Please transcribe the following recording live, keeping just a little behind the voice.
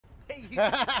Good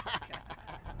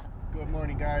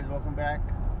morning, guys. Welcome back.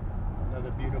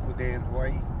 Another beautiful day in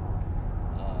Hawaii.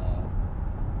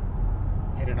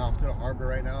 Heading off to the harbor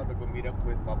right now to go meet up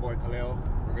with my boy Kaleo.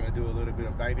 We're gonna do a little bit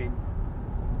of diving,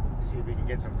 see if we can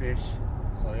get some fish.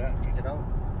 So yeah, check it out,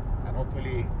 and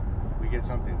hopefully we get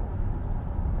something.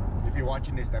 If you're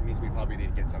watching this, that means we probably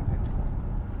did get something.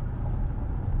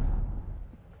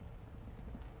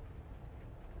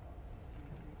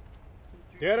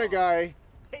 Get a guy.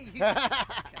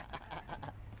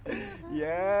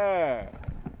 Yeah.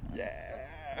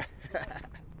 Yeah.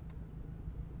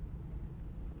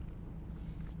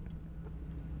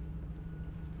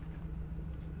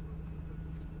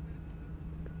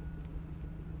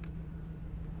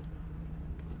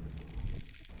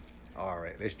 All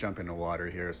right, let's jump in the water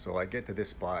here. So I get to this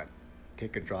spot,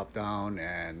 take a drop down,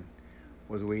 and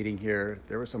was waiting here.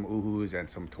 There were some uhus and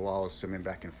some toals swimming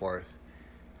back and forth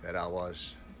that I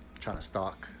was trying to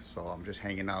stalk. So I'm just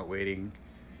hanging out, waiting,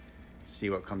 see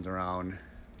what comes around,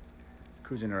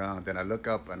 cruising around. Then I look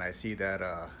up and I see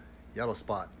that yellow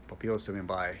spot, papio swimming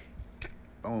by.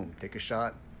 Boom, take a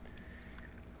shot.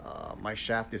 My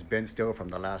shaft is bent still from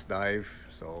the last dive,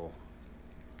 so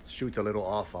shoots a little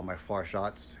off on my far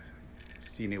shots.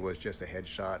 Seen it was just a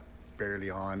headshot, barely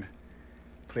on.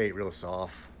 Play it real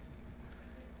soft.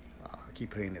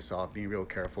 Keep playing it soft, being real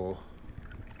careful.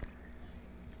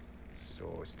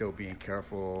 So still being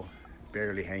careful,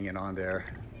 barely hanging on there.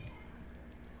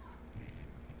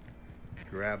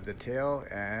 Grab the tail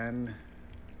and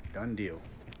done deal.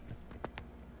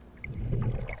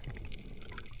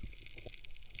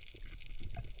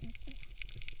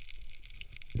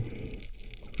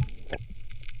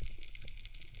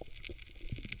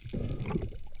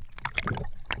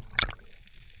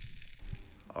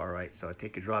 All right, so I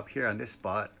take a drop here on this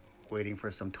spot, waiting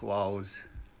for some toals.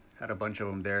 Had a bunch of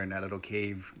them there in that little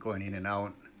cave, going in and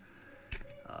out.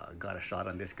 Got a shot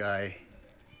on this guy.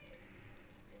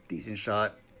 Decent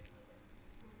shot.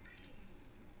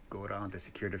 Go down to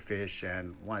secure the fish,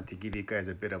 and wanted to give you guys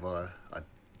a bit of a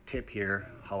tip here,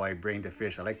 how I bring the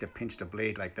fish. I like to pinch the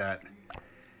blade like that,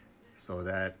 so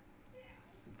that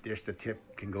just the tip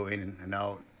can go in and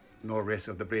out. No risk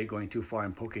of the blade going too far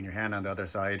and poking your hand on the other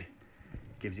side.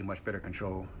 Gives you much better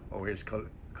control. Oh, here's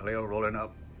Kaleo rolling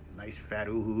up. Nice fat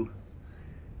uhu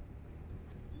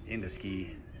in the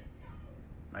ski.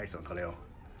 Nice one, Kaleo.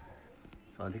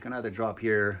 So I'll take another drop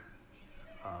here.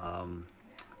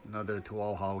 Another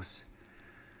toal house.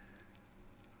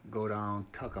 Go down,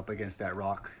 tuck up against that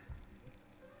rock.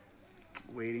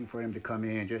 Waiting for him to come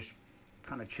in, just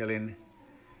kind of chilling.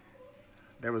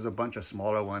 There was a bunch of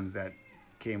smaller ones that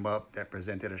came up that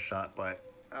presented a shot, but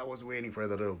I was waiting for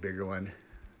the little bigger one.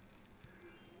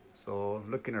 So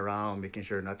looking around, making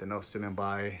sure nothing else swimming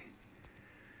by.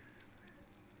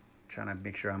 Trying to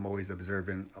make sure I'm always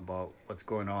observant about what's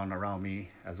going on around me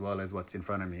as well as what's in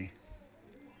front of me.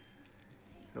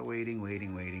 So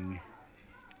waiting.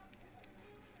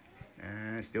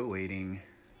 And still waiting.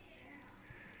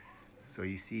 So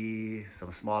you see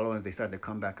some smaller ones, they start to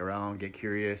come back around, get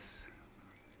curious.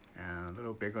 And a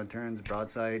little bigger one turns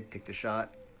broadside, take the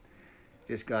shot.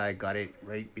 This guy got it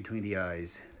right between the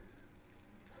eyes.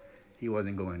 He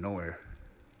wasn't going nowhere.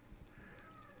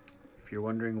 If you're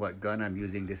wondering what gun I'm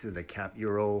using, this is the Cap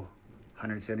Euro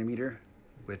 100 centimeter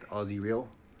with Aussie reel.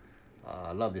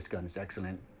 I love this gun, it's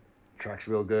excellent. Tracks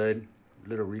real good,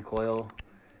 little recoil,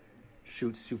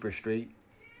 shoots super straight.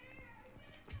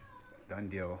 Done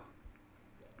deal.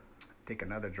 Take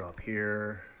another drop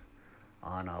here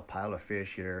on a pile of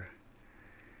fish here.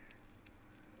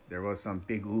 There was some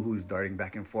big uhus darting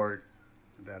back and forth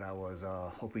that I was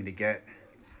hoping to get.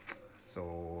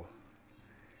 So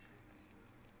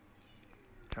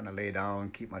trying to lay down,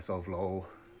 keep myself low.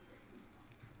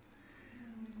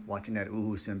 Watching that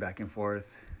uhu swim back and forth.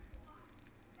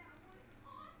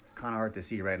 Kind of hard to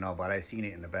see right now, but I seen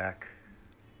it in the back.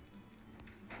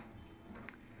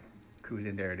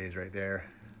 Cruising, there it is right there.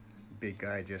 Big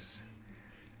guy just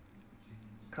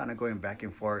kind of going back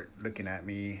and forth, looking at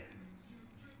me.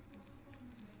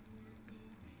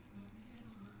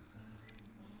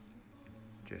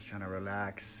 Just trying to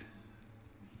relax.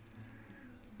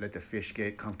 Let the fish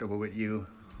get comfortable with you.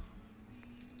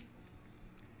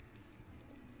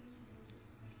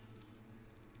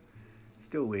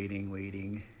 Still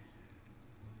waiting.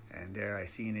 And there I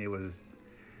seen it was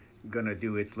gonna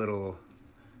do its little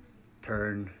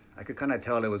turn. I could kind of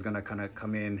tell it was gonna kind of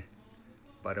come in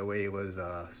by the way it was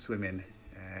swimming.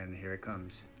 And here it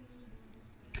comes.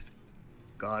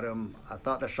 Got him. I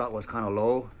thought the shot was kind of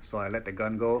low, so I let the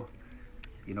gun go.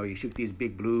 You know, you shoot these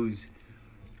big blues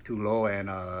too low and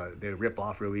they rip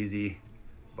off real easy.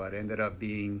 but ended up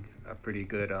being a pretty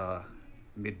good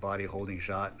mid-body holding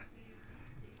shot.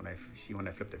 When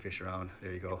I flip the fish around,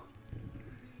 there you go.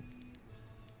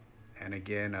 And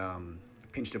again,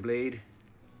 pinch the blade,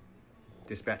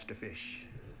 dispatch the fish.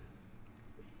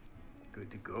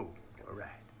 Good to go. All right.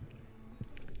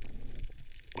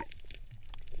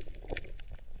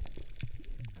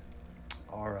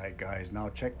 All right, guys, now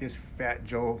check this Fat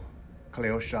Joe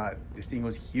Kaleo shot. This thing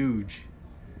was huge.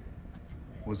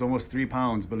 It was almost 3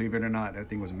 pounds, believe it or not. That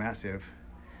thing was massive.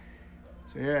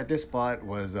 So here at this spot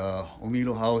was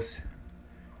Omilo house.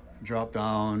 Drop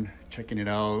down, checking it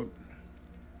out.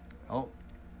 Oh,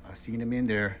 I seen him in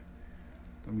there.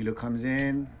 Omilo comes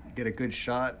in, get a good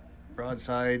shot,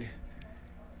 broadside,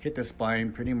 hit the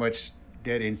spine, pretty much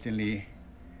dead instantly.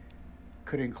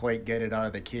 Couldn't quite get it out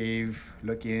of the cave.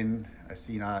 Look in, I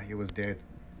seen he was dead.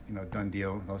 You know, done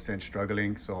deal, no sense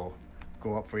struggling. So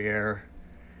go up for air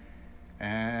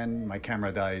and my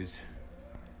camera dies.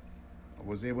 I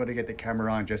was able to get the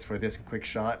camera on just for this quick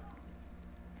shot,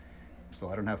 so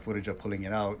I don't have footage of pulling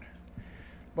it out,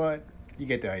 but you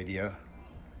get the idea.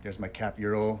 There's my Cap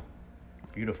Euro,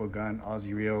 beautiful gun,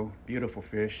 Aussie reel, beautiful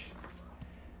fish.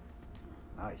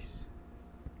 Nice.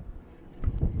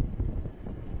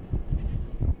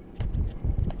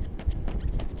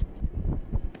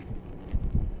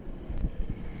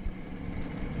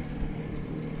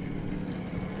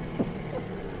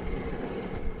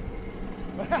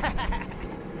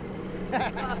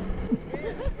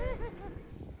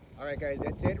 Alright guys,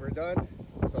 that's it, we're done.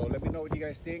 So let me know what you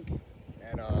guys think.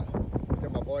 And look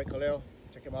at my boy Kaleo,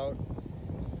 check him out.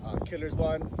 Killers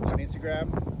One on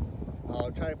Instagram.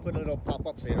 I'll try to put a little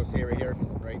pop-up so you don't see it right here,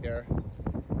 right there.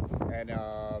 And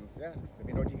yeah, let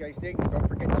me know what you guys think. Don't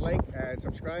forget to like and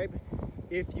subscribe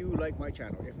if you like my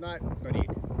channel. If not, no need.